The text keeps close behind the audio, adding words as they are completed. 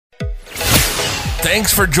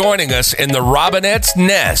Thanks for joining us in the Robinette's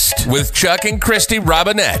Nest with Chuck and Christy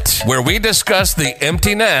Robinette, where we discuss the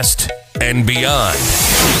empty nest and beyond.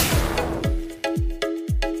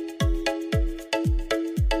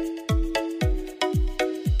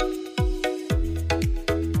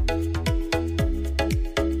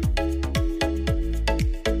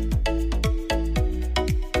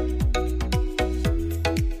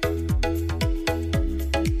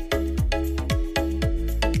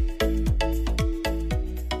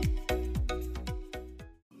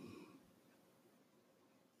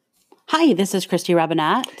 Hi, this is Christy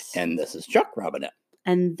Robinette. And this is Chuck Robinette.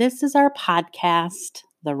 And this is our podcast,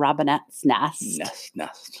 The Robinette's Nest.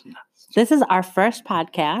 Nest. This is our first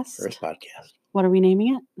podcast. What are we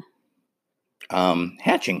naming it?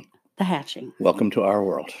 Hatching. The Hatching. Welcome to our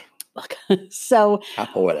world. So, how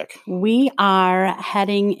poetic. We are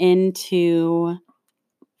heading into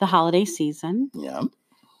the holiday season. Yeah.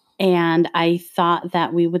 And I thought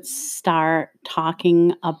that we would start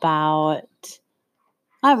talking about...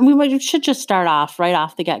 we should just start off right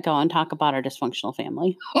off the get-go and talk about our dysfunctional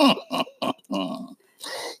family.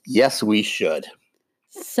 Yes, we should.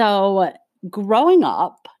 So, growing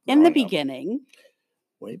up in the beginning.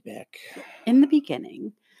 Way back. In the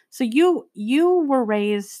beginning. So, you were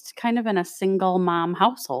raised kind of in a single mom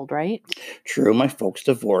household, right? True. My folks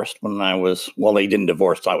divorced when they didn't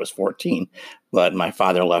divorce till I was 14, but my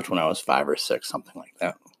father left when I was 5 or 6, something like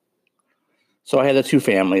that. So, I had the two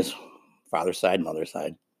families. Father's side, mother's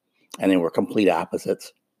side, and they were complete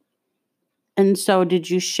opposites. And so did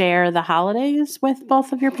you share the holidays with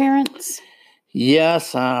both of your parents?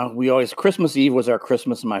 Yes, Christmas Eve was our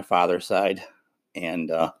Christmas on my father's side, and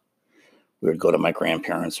we would go to my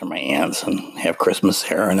grandparents or my aunts and have Christmas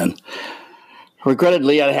there, and then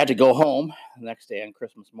regrettably I had to go home the next day on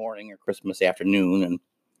Christmas morning or Christmas afternoon and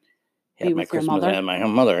have my Christmas at my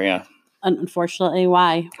mother, yeah. Unfortunately,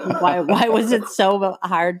 why? Why was it so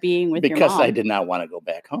hard being with your mom? Because I did not want to go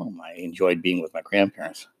back home. I enjoyed being with my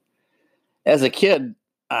grandparents. As a kid,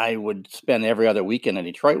 I would spend every other weekend in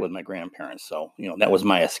Detroit with my grandparents. So, that was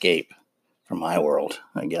my escape from my world,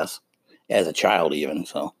 I guess, as a child even.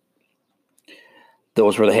 So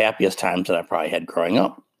those were the happiest times that I probably had growing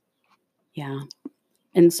up. Yeah.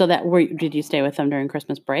 And so did you stay with them during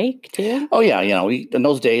Christmas break too? Oh yeah. In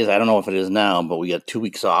those days, I don't know if it is now, but we got 2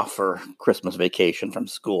 weeks off for Christmas vacation from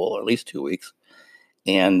school, or at least 2 weeks.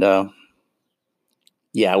 And I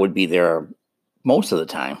would be there most of the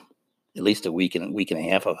time, at least a week and a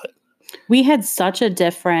half of it. We had such a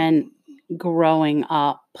different growing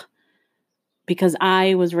up because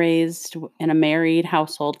I was raised in a married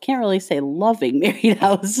household. Can't really say loving married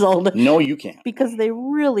household. No, you can't. Because they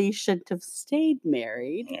really shouldn't have stayed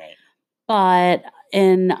married. Right. But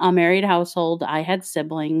in a married household, I had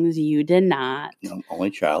siblings. You did not. No, only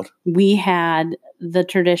child. We had the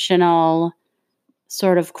traditional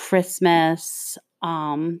sort of Christmas,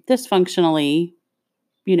 dysfunctionally,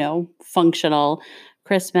 functional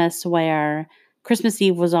Christmas, where Christmas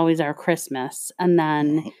Eve was always our Christmas. And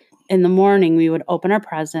then in the morning, we would open our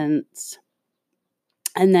presents,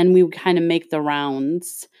 and then we would kind of make the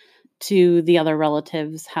rounds to the other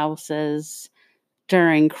relatives' houses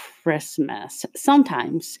during Christmas.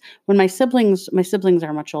 Sometimes when my siblings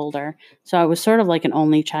are much older, so I was sort of like an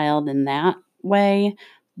only child in that way,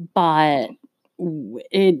 but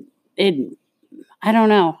I don't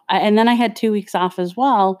know. And then I had 2 weeks off as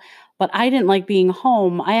well, but I didn't like being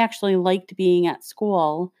home. I actually liked being at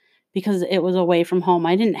school because it was away from home.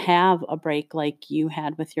 I didn't have a break like you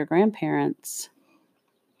had with your grandparents.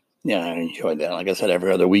 Yeah, I enjoyed that. Like I said, every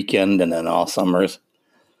other weekend, and then all summers,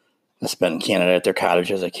 I spent in Canada at their cottage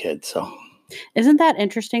as a kid. So, isn't that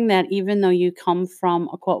interesting that even though you come from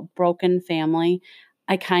a quote broken family,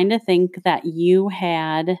 I kind of think that you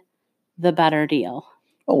had the better deal?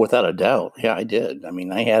 Oh, without a doubt. Yeah, I did. I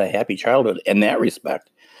mean, I had a happy childhood in that respect.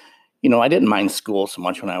 I didn't mind school so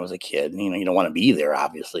much when I was a kid. You don't want to be there,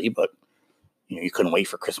 obviously, but, you couldn't wait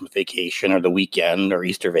for Christmas vacation or the weekend or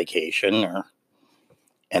Easter vacation or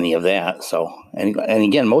any of that. So, and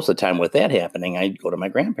again, most of the time with that happening, I'd go to my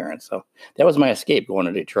grandparents. So that was my escape, going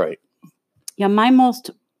to Detroit. Yeah, my most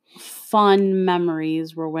fun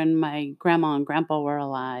memories were when my grandma and grandpa were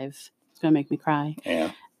alive. It's going to make me cry.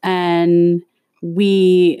 Yeah. And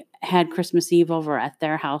we had Christmas Eve over at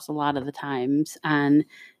their house a lot of the times, and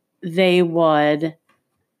they would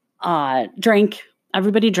drink.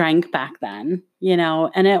 Everybody drank back then,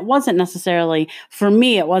 and it wasn't necessarily, for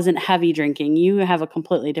me, it wasn't heavy drinking. You have a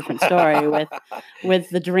completely different story with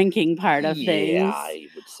the drinking part of things. Yeah, I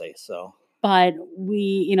would say so. But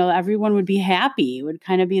we, everyone would be happy. It would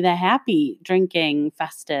kind of be the happy drinking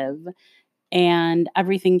festive. And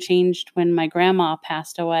everything changed when my grandma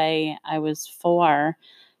passed away. I was 4,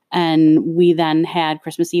 and we then had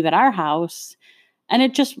Christmas Eve at our house. And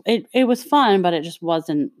it was fun, but it just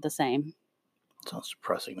wasn't the same. Sounds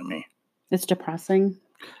depressing to me. It's depressing.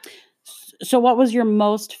 So what was your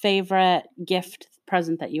most favorite gift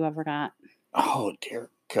present that you ever got? Oh, dear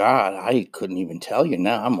God. I couldn't even tell you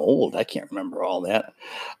now. I'm old. I can't remember all that.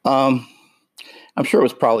 I'm sure it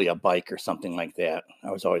was probably a bike or something like that.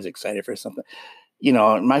 I was always excited for something.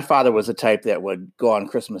 My father was the type that would go on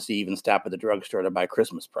Christmas Eve and stop at the drugstore to buy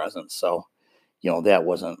Christmas presents. So, that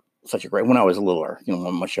wasn't such a great, when I was littler,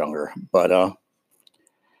 much younger. But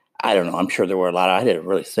I don't know. I'm sure there were a lot. I didn't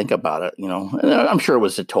really think about it, And I'm sure it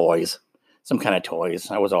was the toys, some kind of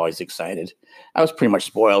toys. I was always excited. I was pretty much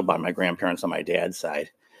spoiled by my grandparents on my dad's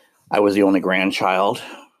side. I was the only grandchild.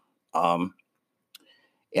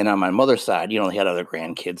 And on my mother's side, they had other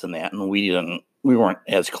grandkids and that, and we weren't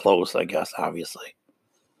as close, I guess, obviously.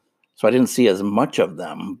 So I didn't see as much of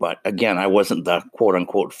them. But again, I wasn't the quote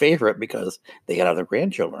unquote favorite because they had other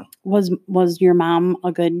grandchildren. Was your mom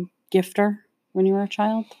a good gifter when you were a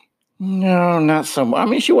child? No, not so much. I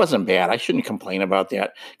mean, she wasn't bad. I shouldn't complain about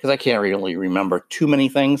that because I can't really remember too many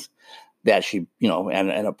things that she,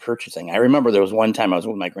 ended up purchasing. I remember there was one time I was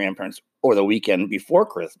with my grandparents over the weekend before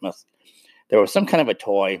Christmas. There was some kind of a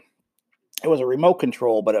toy. It was a remote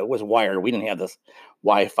control, but it was wired. We didn't have this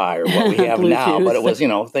Wi-Fi or what we have now, but it was,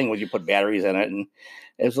 a thing where you put batteries in it. And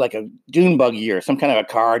it was like a dune buggy or some kind of a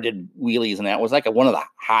car, did wheelies, and that was like one of the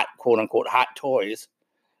hot, quote unquote, hot toys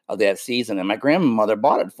of that season. And my grandmother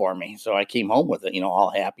bought it for me. So I came home with it, all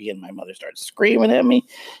happy. And my mother started screaming at me,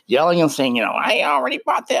 yelling and saying, I already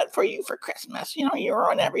bought that for you for Christmas. You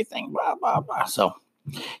ruined everything, blah, blah, blah. So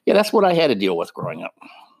yeah, that's what I had to deal with growing up.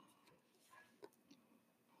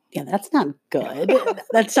 Yeah, that's not good.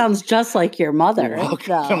 That sounds just like your mother.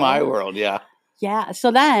 Welcome to my world, yeah. Yeah.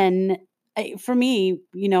 So then, for me,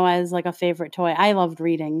 as like a favorite toy, I loved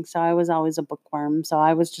reading. So I was always a bookworm. So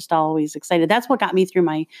I was just always excited. That's what got me through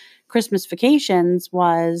my Christmas vacations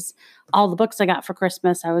was all the books I got for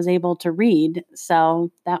Christmas, I was able to read.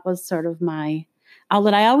 So that was sort of my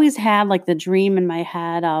outlet. I always had like the dream in my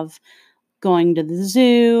head of going to the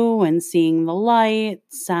zoo and seeing the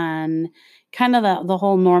lights and kind of the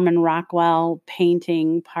whole Norman Rockwell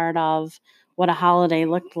painting part of what a holiday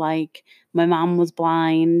looked like. My mom was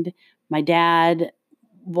blind. My dad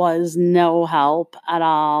was no help at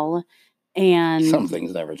all. And some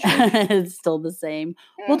things never change. It's still the same.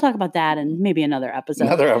 Yeah. We'll talk about that in maybe another episode.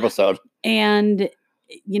 And,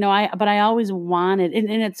 I always wanted, and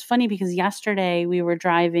it's funny because yesterday we were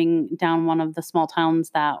driving down one of the small towns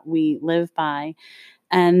that we live by,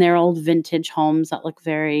 and they're old vintage homes that look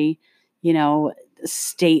very,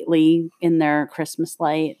 stately in their Christmas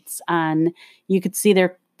lights. And you could see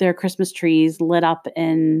their Christmas trees lit up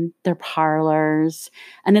in their parlors.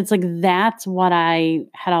 And it's like, that's what I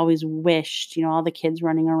had always wished, all the kids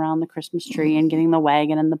running around the Christmas tree and getting the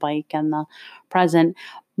wagon and the bike and the present.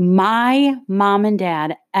 My mom and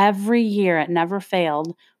dad, every year, it never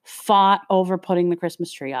failed, fought over putting the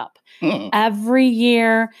Christmas tree up. Every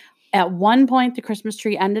year, at one point, the Christmas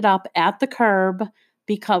tree ended up at the curb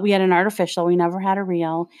because we had an artificial. We never had a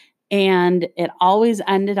real. And it always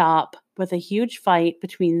ended up with a huge fight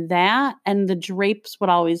between that and the drapes would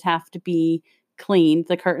always have to be cleaned.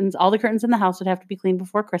 All the curtains in the house would have to be cleaned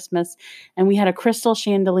before Christmas. And we had a crystal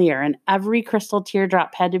chandelier, and every crystal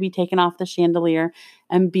teardrop had to be taken off the chandelier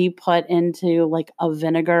and be put into like a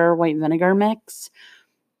white vinegar mix.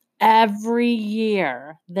 Every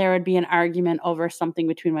year there would be an argument over something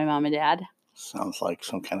between my mom and dad. Sounds like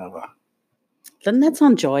some kind of a... Doesn't that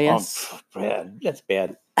sound joyous? Oh, bad. That's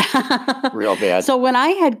bad. Real bad. So when I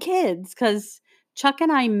had kids, because Chuck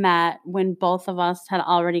and I met when both of us had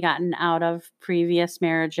already gotten out of previous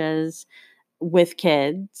marriages with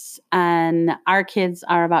kids, and our kids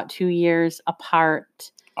are about 2 years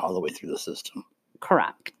apart. All the way through the system.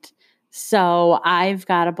 Correct. So I've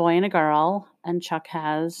got a boy and a girl, and Chuck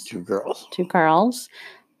has 2 girls. 2 girls.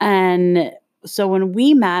 And so when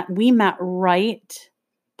we met right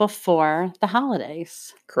before the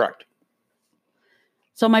holidays. Correct.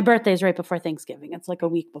 So my birthday is right before Thanksgiving. It's like a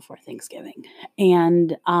week before Thanksgiving.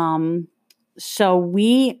 And so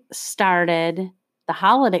we started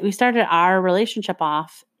our relationship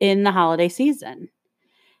off in the holiday season.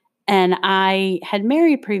 And I had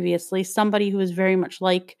married previously somebody who was very much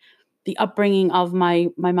like the upbringing of my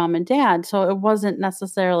mom and dad. So it wasn't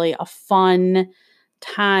necessarily a fun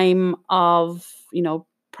time of,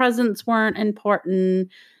 presents weren't important.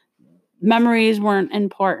 Memories weren't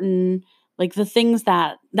important. like the things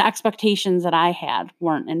that the expectations that I had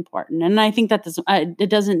weren't important. And I think that this, it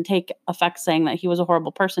doesn't take effect saying that he was a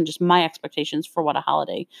horrible person. Just my expectations for what a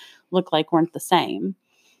holiday looked like weren't the same.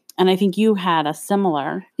 And I think you had a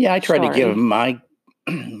similar. Yeah, I tried to story. give my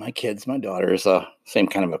kids, my daughters, same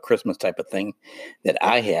kind of a Christmas type of thing that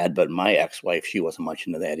I had, but my ex-wife, she wasn't much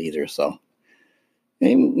into that either. So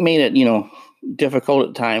it made it, difficult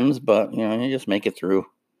at times, but you just make it through.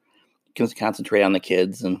 You can concentrate on the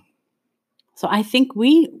kids. And so I think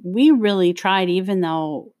we really tried, even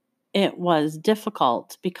though it was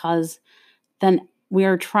difficult, because then we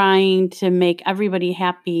are trying to make everybody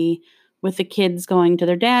happy with the kids going to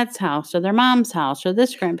their dad's house or their mom's house or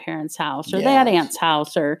this grandparent's house or that aunt's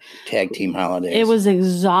house or tag team holidays. It was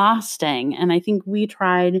exhausting. And I think we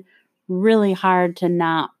tried really hard to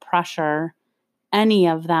not pressure any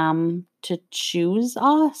of them to choose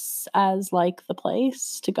us as like the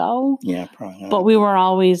place to go. Yeah, probably not. But we were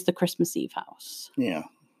always the Christmas Eve house. Yeah.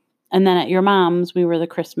 And then at your mom's, we were the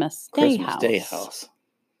Christmas Day house.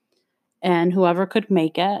 And whoever could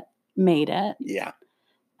make it, made it. Yeah.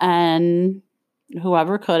 And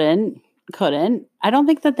whoever couldn't. I don't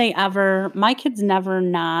think that my kids never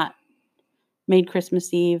not made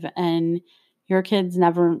Christmas Eve, and your kids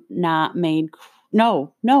never not made,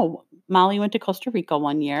 no. Molly went to Costa Rica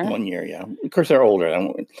one year. Yeah. Of course, they're older.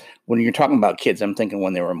 When you're talking about kids, I'm thinking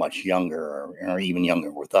when they were much younger or even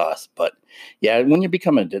younger with us. But yeah, when you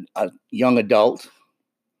become a young adult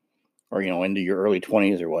or, into your early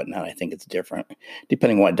 20s or whatnot, I think it's different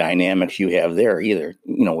depending what dynamics you have there, either,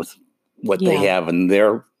 with what they have in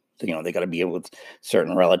their, they got to be with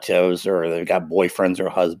certain relatives or they've got boyfriends or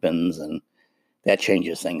husbands, and that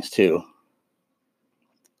changes things too.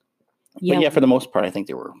 Yeah. But yeah, for the most part, I think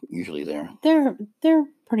they were usually there. They're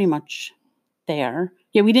pretty much there.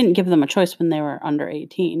 Yeah, we didn't give them a choice when they were under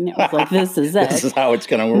 18. It was like, this is it. This is how it's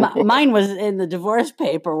going to work. Mine was in the divorce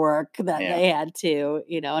paperwork that they had to,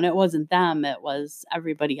 and it wasn't them. It was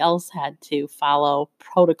everybody else had to follow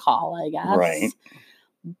protocol, I guess. Right.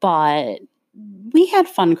 But we had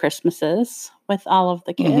fun Christmases with all of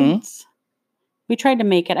the kids. Mm-hmm. We tried to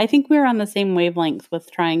make it. I think we were on the same wavelength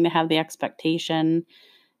with trying to have the expectation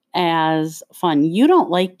as fun. You don't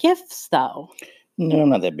like gifts, though. No, I'm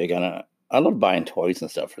not that big on it. I love buying toys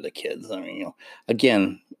and stuff for the kids. I mean,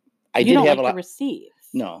 again, you did don't have like a lot to receive.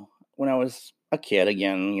 No, when I was a kid,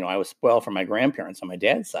 again, I was spoiled from my grandparents on my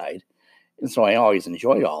dad's side, and so I always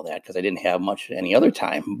enjoyed all that because I didn't have much any other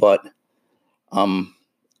time. But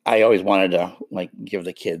I always wanted to give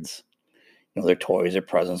the kids, their toys, their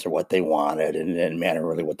presents, or what they wanted, and it didn't matter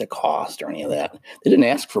really what the cost or any of that. They didn't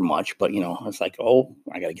ask for much, but it's like, oh,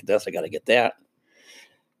 I got to get this, I got to get that.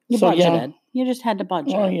 You budgeted. You just had to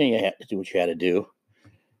budget. Well, yeah, you had to do what you had to do.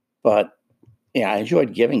 But yeah, I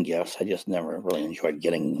enjoyed giving gifts. I just never really enjoyed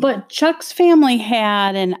getting. But Chuck's family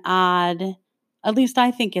had an odd, at least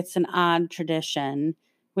I think it's an odd tradition,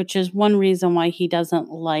 which is one reason why he doesn't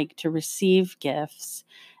like to receive gifts.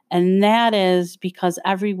 And that is because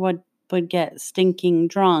everyone would get stinking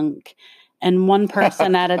drunk, and one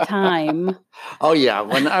person at a time. Oh, yeah.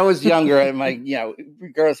 When I was younger,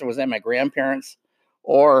 regardless if it was at my grandparents'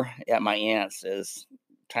 or at my aunt's, as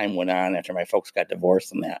time went on after my folks got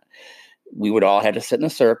divorced and that, we would all have to sit in a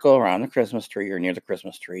circle around the Christmas tree or near the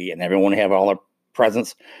Christmas tree, and everyone would have all their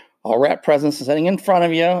presents, all wrapped presents sitting in front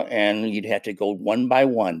of you, and you'd have to go one by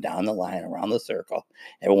one down the line around the circle.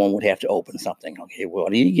 Everyone would have to open something. Okay,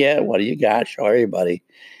 what do you get? What do you got? Show everybody.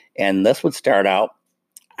 And this would start out,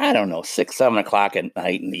 6, 7 o'clock at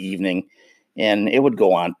night in the evening, and it would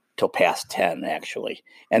go on till past 10, actually.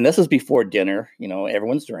 And this is before dinner.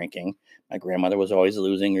 Everyone's drinking. My grandmother was always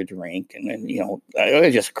losing her drink, and it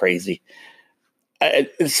was just crazy.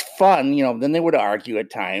 It's fun, then they would argue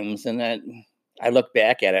at times, and then I look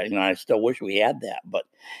back at it, I still wish we had that. But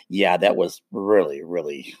yeah, that was really,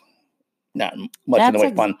 really not much in the way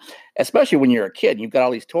of fun, especially when you're a kid and you've got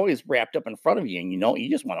all these toys wrapped up in front of you, and you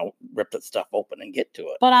just want to rip that stuff open and get to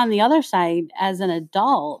it. But on the other side, as an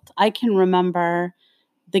adult, I can remember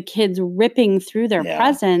the kids ripping through their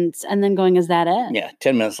presents and then going, is that it? Yeah.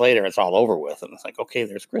 10 minutes later, it's all over with. And it's like, okay,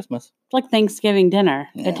 there's Christmas. It's like Thanksgiving dinner.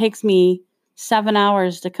 Yeah. It takes me 7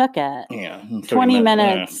 hours to cook it. Yeah. 20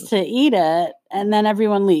 minutes to eat it. And then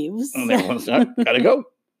everyone leaves. And everyone's got to go.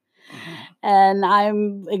 And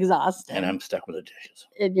I'm exhausted. And I'm stuck with the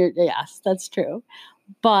dishes. Yes, that's true.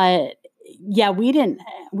 But yeah, we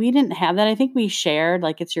didn't have that. I think we shared,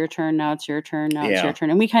 it's your turn now, it's your turn now, it's your turn.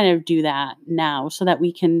 And we kind of do that now so that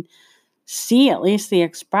we can see at least the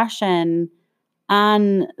expression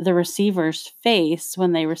on the receiver's face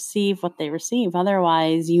when they receive what they receive.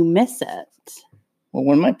 Otherwise, you miss it. Well,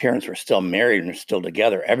 when my parents were still married and were still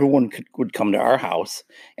together, everyone would come to our house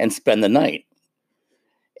and spend the night.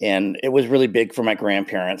 And it was really big for my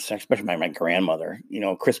grandparents, especially my grandmother.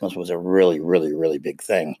 Christmas was a really, really, really big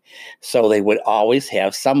thing. So they would always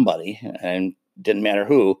have somebody, and didn't matter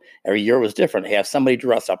who, every year was different, have somebody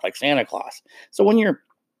dress up like Santa Claus. So when you're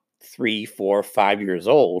 3, 4, 5 years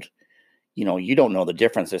old, you don't know the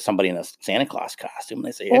difference. There's somebody in a Santa Claus costume.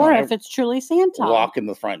 They say, or if it's truly Santa. Walk in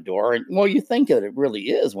the front door. And, well, you think that it really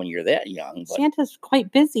is when you're that young. But Santa's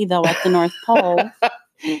quite busy, though, at the North Pole.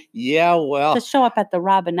 Yeah, well. To show up at the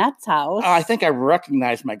Robinette's house. I think I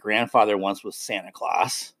recognized my grandfather once was Santa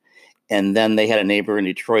Claus. And then they had a neighbor in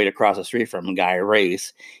Detroit across the street from Guy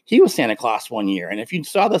Race. He was Santa Claus one year. And if you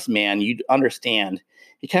saw this man, you'd understand.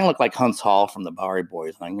 He kind of looked like Hunts Hall from the Bowery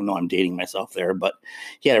Boys. I know I'm dating myself there, but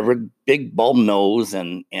he had a big bulb nose.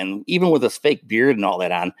 And even with his fake beard and all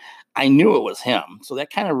that on, I knew it was him. So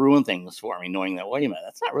that kind of ruined things for me, knowing that, wait a minute,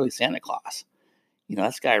 that's not really Santa Claus.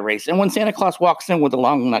 That's Guy Race. And when Santa Claus walks in with a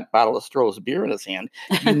long neck bottle of Stroh's beer in his hand,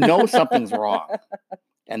 you know something's wrong.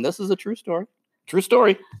 And this is a true story. True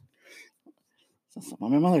story. That's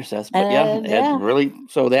what my mother says. But it really,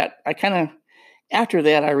 so that I kind of, after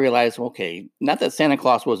that, I realized, okay, not that Santa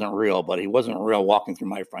Claus wasn't real, but he wasn't real walking through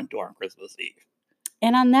my front door on Christmas Eve.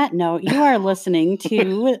 And on that note, you are listening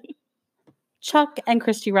to Chuck and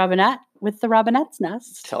Christy Robinette with the Robinette's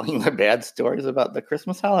Nest. Telling the bad stories about the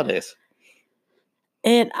Christmas holidays.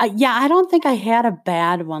 I don't think I had a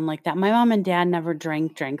bad one like that. My mom and dad never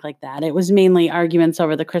drank like that. It was mainly arguments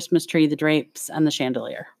over the Christmas tree, the drapes, and the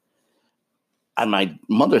chandelier. On my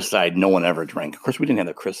mother's side, no one ever drank. Of course, we didn't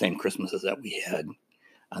have the same Christmases that we had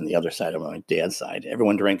on the other side of my dad's side.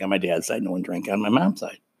 Everyone drank on my dad's side. No one drank on my mom's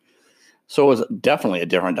side. So it was definitely a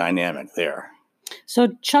different dynamic there. So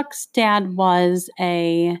Chuck's dad was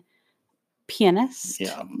a pianist.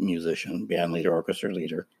 Yeah, musician, band leader, orchestra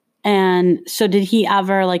leader. And so did he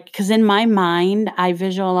ever, because in my mind, I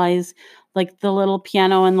visualize the little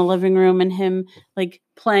piano in the living room and him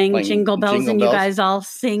playing Jingle Bells and you guys all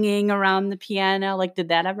singing around the piano. Did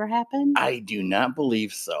that ever happen? I do not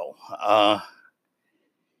believe so.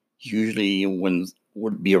 Usually when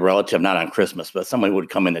would be a relative, not on Christmas, but somebody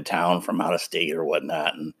would come into town from out of state or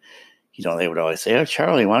whatnot. And, they would always say, "Oh,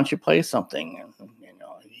 Charlie, why don't you play something?" And,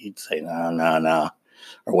 he'd say, no.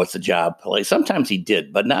 Or what's the job play? Sometimes he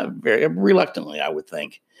did, but not very reluctantly, I would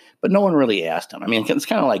think. But no one really asked him. I mean, it's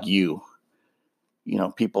kind of like you,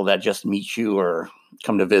 people that just meet you or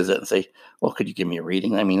come to visit and say, well, could you give me a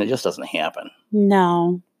reading? I mean, it just doesn't happen.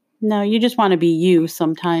 No, you just want to be you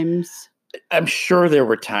sometimes. I'm sure there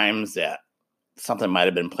were times that something might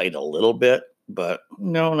have been played a little bit, but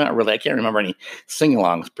no, not really. I can't remember any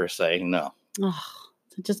sing-alongs per se, no. Oh,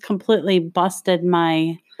 it just completely busted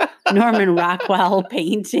my Norman Rockwell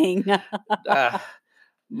painting.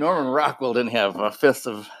 Norman Rockwell didn't have fists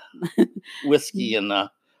of whiskey and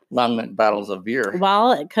long neck bottles of beer.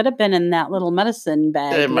 Well, it could have been in that little medicine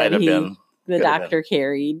bag. It might have been. The doctor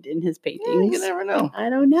carried in his paintings. Yeah, you never know. I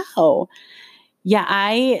don't know. Yeah,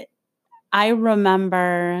 I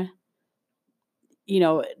remember,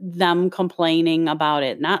 them complaining about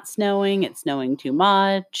it not snowing. It's snowing too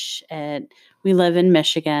much. We live in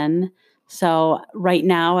Michigan. So right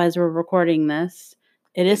now, as we're recording this,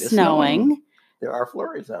 it is snowing. There are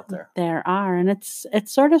flurries out there. There are, and it's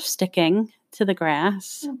sort of sticking to the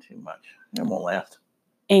grass. Not too much. It won't last.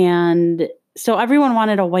 And so everyone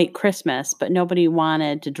wanted a white Christmas, but nobody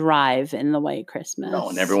wanted to drive in the white Christmas. No,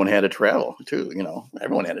 and everyone had to travel too.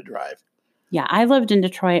 Everyone had to drive. Yeah, I lived in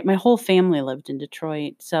Detroit. My whole family lived in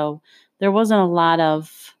Detroit. So there wasn't a lot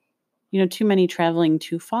of, too many traveling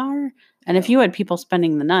too far. And if you had people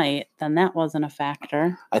spending the night, then that wasn't a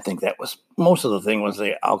factor. I think that was most of the thing was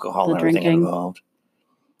the alcohol and everything involved.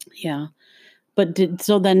 Yeah. But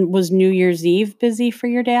then was New Year's Eve busy for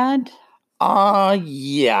your dad?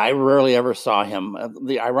 Yeah, I rarely ever saw him.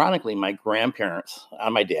 Ironically, my grandparents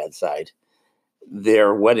on my dad's side,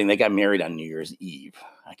 their wedding, they got married on New Year's Eve.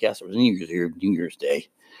 I guess it was New Year's Day.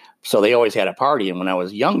 So they always had a party. And when I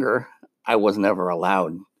was younger, I was never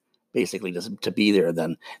allowed basically to be there.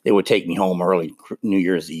 Then they would take me home early New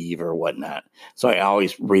Year's Eve or whatnot. So I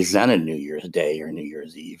always resented New Year's Day or New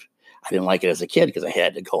Year's Eve. I didn't like it as a kid because I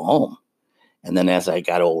had to go home. And then as I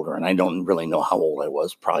got older, and I don't really know how old I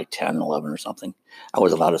was, probably 10, 11 or something, I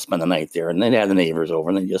was allowed to spend the night there. And they'd have the neighbors over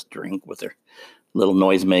and they'd just drink with their little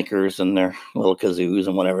noisemakers and their little kazoos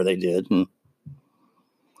and whatever they did.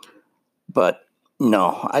 But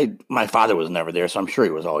no, my father was never there, so I'm sure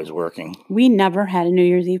he was always working. We never had a New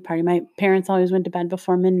Year's Eve party. My parents always went to bed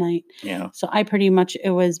before midnight. Yeah. So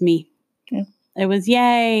it was me. Yeah. It was,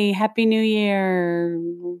 yay, Happy New Year.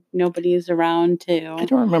 Nobody's around I to.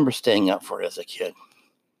 don't remember staying up for it as a kid,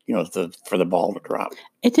 for the ball to drop.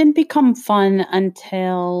 It didn't become fun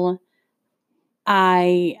until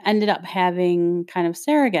I ended up having kind of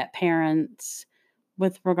surrogate parents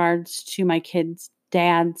with regards to my kid's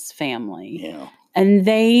dad's family. Yeah. And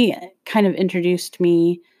they kind of introduced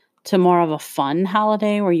me to more of a fun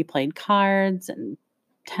holiday where you played cards and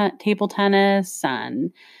table tennis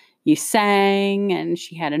and you sang, and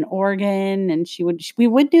she had an organ, and we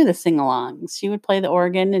would do the sing-alongs. She would play the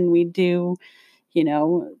organ and we'd do,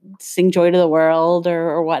 sing Joy to the World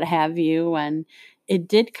or what have you. And it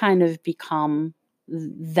did kind of become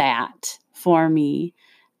that for me.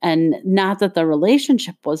 And not that the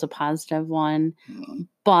relationship was a positive one,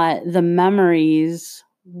 but the memories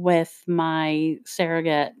with my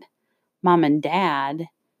surrogate mom and dad,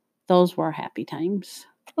 those were happy times.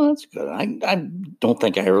 Oh, that's good. I don't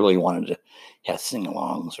think I really wanted to have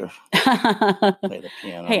sing-alongs or play the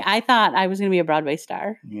piano. Hey, I thought I was going to be a Broadway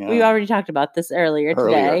star. Yeah. We already talked about this earlier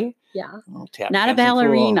today. Yeah. Well, not a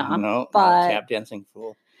ballerina. Fool. No, but not a tap dancing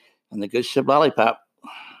fool. And the good ship lollipop.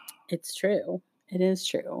 It's true. It is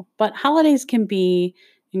true. But holidays can be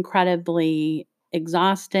incredibly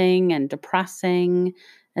exhausting and depressing,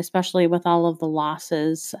 especially with all of the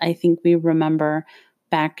losses. I think we remember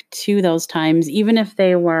back to those times, even if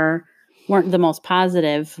they weren't the most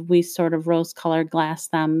positive, we sort of rose-colored glass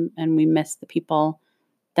them, and we miss the people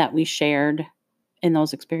that we shared in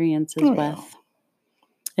those experiences with. Yeah.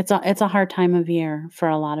 It's a hard time of year for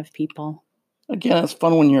a lot of people. Again, it's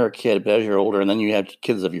fun when you're a kid, but as you're older and then you have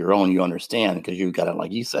kids of your own, you understand because you've got to,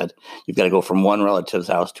 like you said, you've got to go from one relative's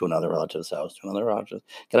house to another relative's house to another relative.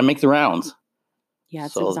 Got to make the rounds. Yeah,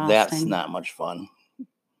 it's so exhausting. That's not much fun.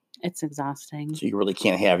 It's exhausting. So you really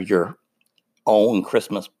can't have your own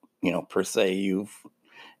Christmas, per se. You've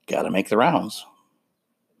got to make the rounds.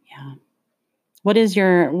 Yeah.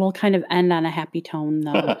 We'll kind of end on a happy tone,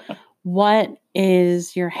 though. What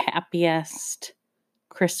is your happiest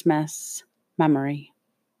Christmas memory?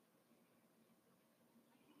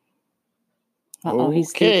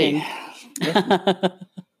 He's thinking.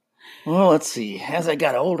 Well, let's see. As I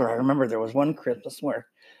got older, I remember there was one Christmas where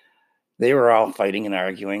they were all fighting and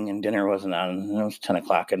arguing, and dinner wasn't on. And it was 10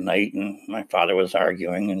 o'clock at night, and my father was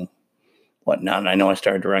arguing and whatnot. And I know I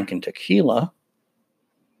started drinking tequila.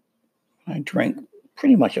 I drank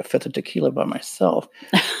pretty much a fifth of tequila by myself.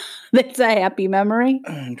 That's a happy memory.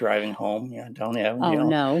 Driving home, down the avenue. Oh,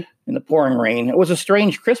 no. In the pouring rain. It was a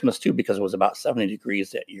strange Christmas, too, because it was about 70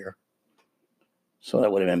 degrees that year. So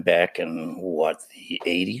that would have been back in, the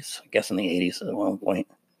 80s? I guess in the 80s at one point.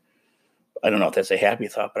 I don't know if that's a happy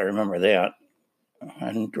thought, but I remember that.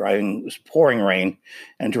 And driving, it was pouring rain,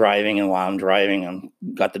 and driving, and while I'm driving, I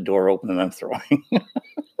got the door open and I'm throwing.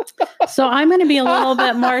 So I'm going to be a little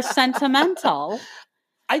bit more sentimental.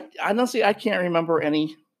 I honestly, I can't remember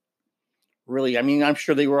any. Really, I mean, I'm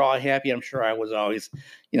sure they were all happy. I'm sure I was always,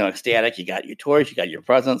 ecstatic. You got your toys, you got your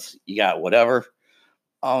presents, you got whatever.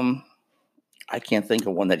 I can't think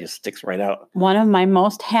of one that just sticks right out. One of my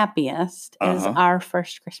most happiest is our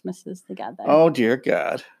first Christmases together. Oh, dear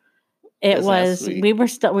God. It was, we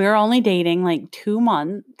were only dating like 2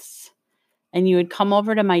 months, and you would come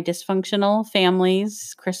over to my dysfunctional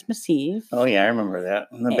family's Christmas Eve. Oh, yeah, I remember that.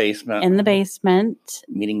 In the basement. In the basement.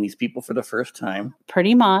 Meeting these people for the first time.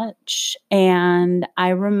 Pretty much. And I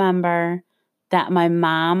remember that my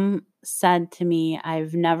mom said to me,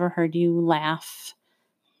 I've never heard you laugh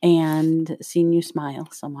and seen you smile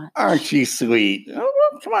so much. Aren't you sweet? Oh,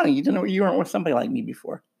 well, come on. You weren't with somebody like me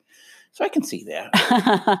before. So I can see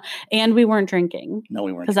that. And we weren't drinking. No,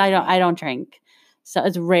 we weren't. Because I don't drink. So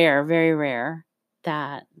it's rare, very rare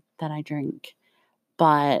that I drink.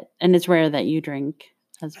 And it's rare that you drink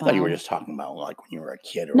as well. I thought you were just talking about like when you were a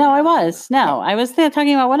kid. No, I was. No, I was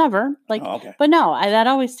talking about whatever. Okay. But no, that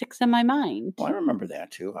always sticks in my mind. Well, I remember that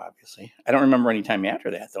too, obviously. I don't remember any time after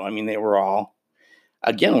that, though. I mean, they were all,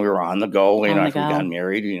 again, we were on the go. If we got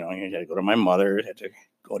married, you had to go to my mother, you had to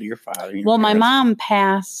go to your father. Well, my mom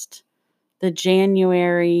passed the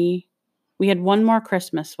January. We had one more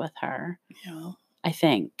Christmas with her. Yeah. I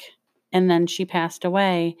think. And then she passed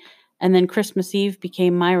away. And then Christmas Eve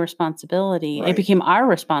became my responsibility. Right. It became our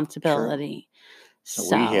responsibility. Sure.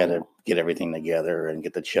 So we had to get everything together and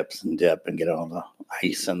get the chips and dip and get all the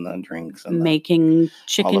ice and the drinks. And making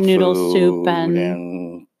chicken noodle soup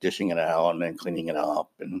and dishing it out and then cleaning it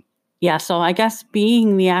up. And yeah, so I guess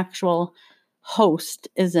being the actual host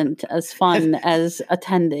isn't as fun as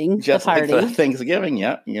attending just the party. Like the Thanksgiving,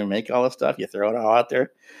 yeah. You make all the stuff, you throw it all out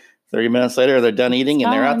there. 30 minutes later, they're done eating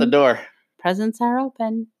and they're out the door. Presents are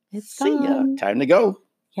open. It's See gone. ya. Time to go.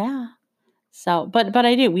 Yeah. So, but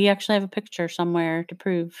I do. We actually have a picture somewhere to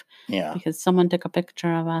prove. Yeah. Because someone took a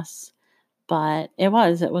picture of us. But it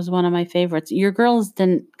was one of my favorites. Your girls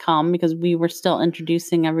didn't come because we were still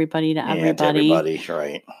introducing everybody to everybody. Yeah, to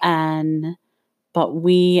everybody, right. But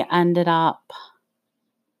we ended up,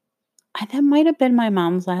 that might have been my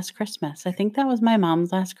mom's last Christmas. I think that was my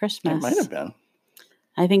mom's last Christmas. It might have been.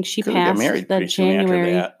 I think she passed got married the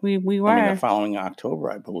January. After that. We were. I mean, the following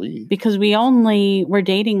October, I believe. Because we only were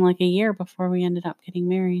dating like a year before we ended up getting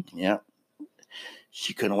married. Yeah.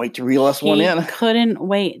 She couldn't wait to reel us one in. Couldn't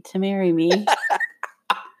wait to marry me.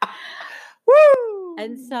 Woo!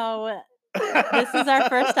 And so this is our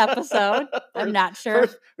first episode. I'm not sure.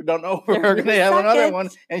 We don't know if we're going to have another one.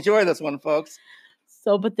 Enjoy this one, folks.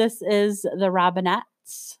 So, but this is the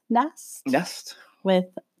Robinette's Nest with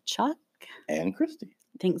Chuck and Christy.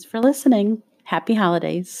 Thanks for listening. Happy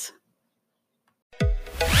holidays.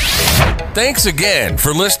 Thanks again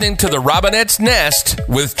for listening to the Robinette's Nest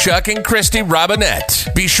with Chuck and Christy Robinette.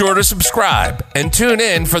 Be sure to subscribe and tune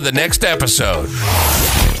in for the next episode.